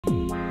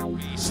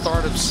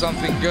start of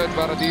something good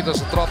para dito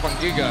sa Tropang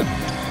Giga.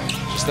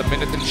 Just a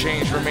minute and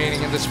change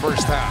remaining in this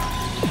first half.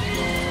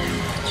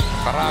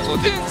 Caragod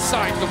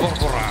inside to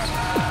Borboran.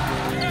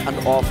 An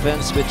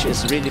offense which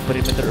is really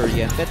perimeter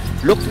oriented.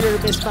 Look for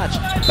your mismatch.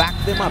 Back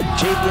them up.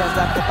 JB has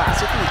that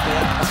capacity.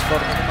 Kaya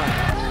nakascore na naman.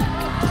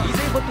 He's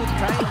able to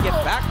try and get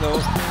back though.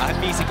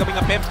 Missing coming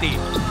up empty.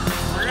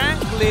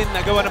 Franklin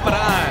nagawa ng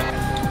paraan.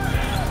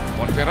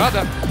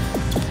 Monferrada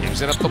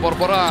gives it up to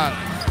Borboran.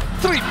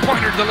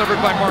 Three-pointer delivered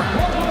by Mark.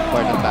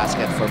 Important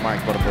basket for Mark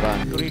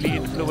Borboran. To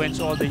really influence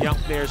all the young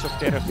players of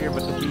Terra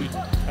Firma to be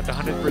at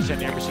 100%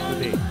 every single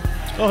day.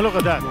 Oh, look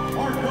at that.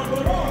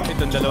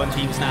 Itong dalawang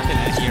teams natin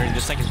here in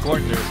the second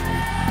quarter.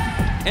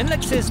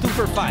 nlex is 2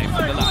 for 5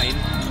 from the line.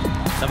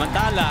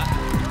 Samantala,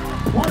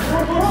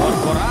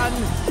 Borboran,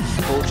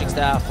 coaching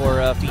staff for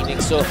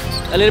Phoenix. So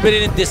a little bit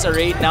in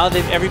disarray. Now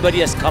that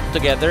everybody has come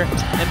together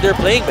and they're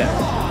playing better.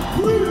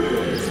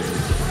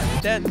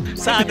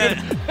 Sana.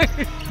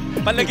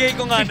 Palagay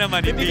ko nga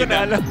naman. Hindi ko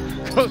na alam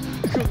kung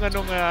kung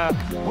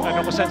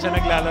saan siya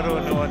naglalaro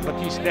noon. But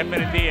he's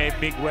definitely a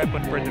big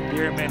weapon for the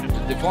Beermen.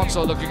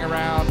 Defonso looking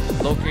around,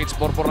 locates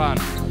Borboran.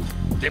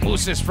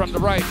 Demusis from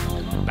the right.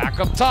 Back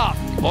up top.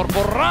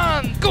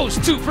 Borboran goes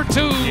 2 for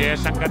 2.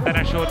 Yes, ang ganda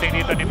ng shooting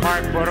dito ni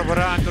Mark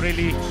Borboran to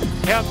really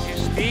help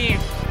his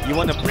team. You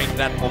want to bring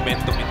that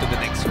momentum into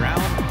the next round.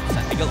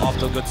 San Miguel off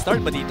to a good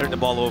start, but he turned the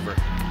ball over.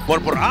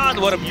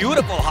 Borboran, what a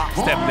beautiful hop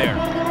step there.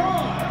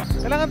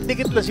 Kailangan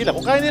dikit lang sila.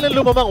 Kung kaya nilang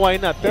lumamang, why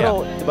not?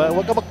 Pero, diba,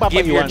 huwag ka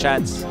magpapaiwan. Give your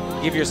chance.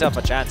 Give yourself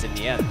a chance in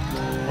the end.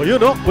 Oh, you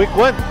know, quick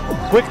one.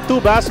 Quick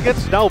 2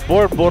 baskets. Now,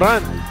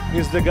 Borboran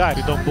is the guy.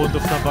 Itong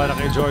puntof na para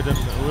kay Jordan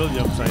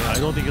Williams. I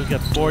don't think he'll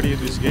get 40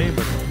 in this game,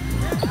 but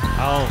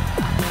how?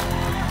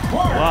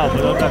 Wow,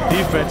 but on that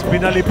defense,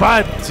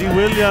 pinalipad si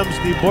Williams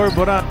ni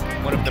Borboran.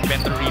 One of the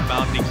better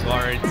rebounding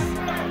guards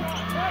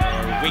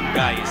or wing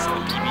guys in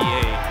the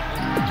PBA.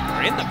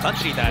 Or in the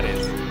country, that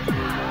is.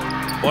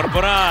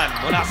 Borboran,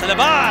 mula sa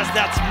labas,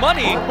 that's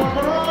money!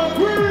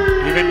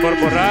 Even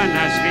Borboran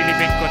has really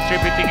been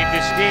contributing in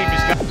this game.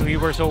 We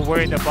were so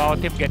worried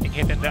about him getting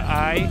hit in the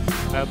eye.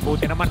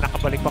 Buti naman,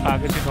 nakabalik pa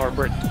kagad si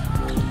Norbert.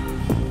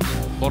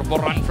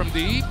 Borboran from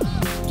deep,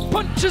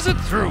 punches it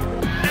through.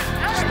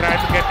 Just try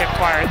to get them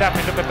fired up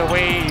and look at the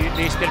way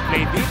they still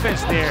play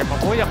defense there.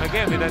 Mamoyak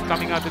again with that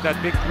coming out with that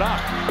big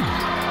block.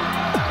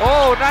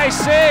 Oh,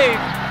 nice save!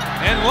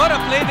 And what a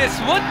play this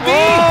would be!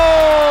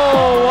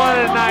 Oh, what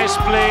a nice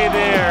play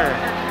there!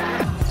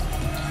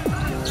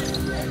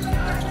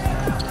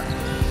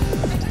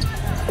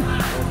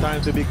 No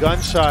time to be gun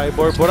shy.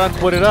 Borboran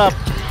put it up.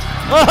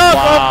 Oh,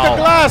 Wow. off the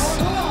glass!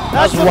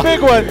 That's a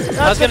big one.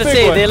 I was going to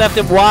say, they left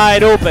him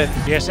wide open.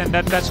 Yes, and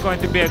that's going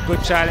to be a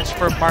good challenge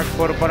for Mark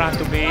Borboran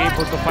to be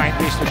able to find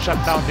ways to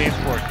shut down the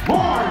import.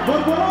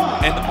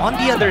 And on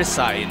the other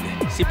side,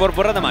 si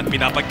Borboran naman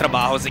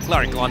pinapagtrabaho si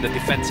Clark on the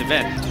defensive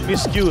end.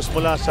 Miscues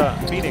mula sa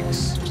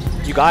Phoenix.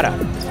 You gotta.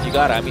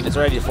 I mean, it's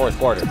already the fourth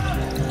quarter.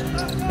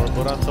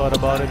 Borboran thought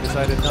about it,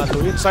 decided not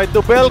to. Inside to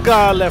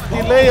Belga,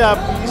 lefty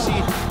layup, easy.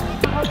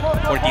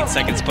 14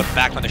 seconds put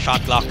back on the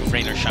shot clock of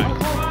rain or shine.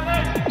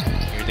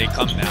 Here they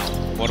come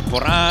now.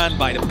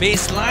 Borboran by the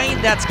baseline,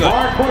 that's good.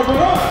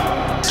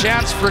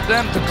 Chance for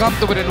them to come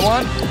to within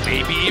one,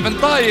 maybe even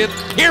tie it.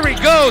 Here we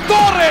go,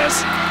 Torres!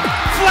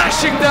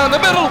 Flashing down the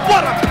middle,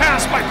 what a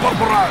pass by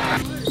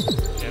Borboran!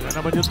 Yan na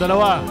naman yung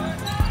dalawa.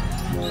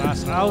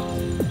 Pass out.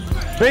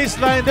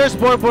 Baseline, there's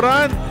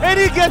Borboran. And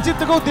he gets it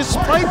to go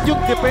despite yung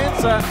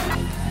depensa.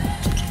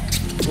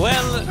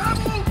 Well,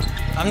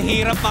 ang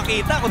hirap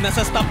makita kung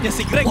nasa stop niya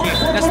si Greg eh.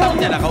 Na-stop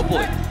niya, nakaupo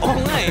eh. Oo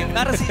nga eh,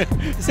 para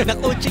si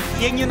na-coaching,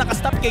 yan yung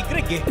nakastop kay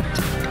Greg eh.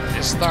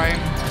 This time,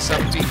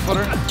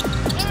 17-footer.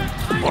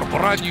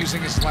 Borboran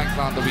using his length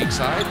on the weak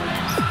side.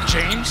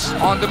 James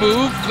on the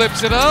move,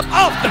 flips it up,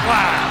 off the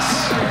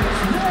glass!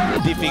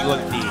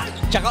 Difficulty,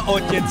 tsaka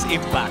audience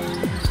impact.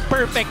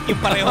 Perfect yung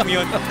parehong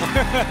yun.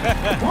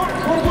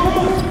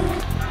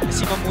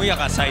 Si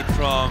Mamuyak, aside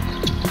from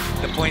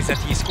the points that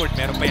he scored,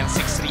 meron pa yung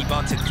 6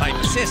 rebounds and 5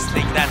 assists.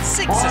 Take that,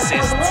 6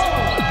 assists.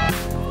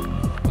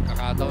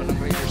 Pagkakataon ng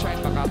rain or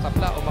shine,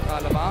 makatabla o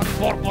makalamang.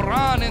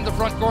 Borboran in the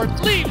front court,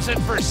 leaves it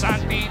for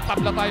Santi.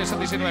 Tabla tayo sa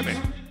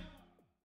 19.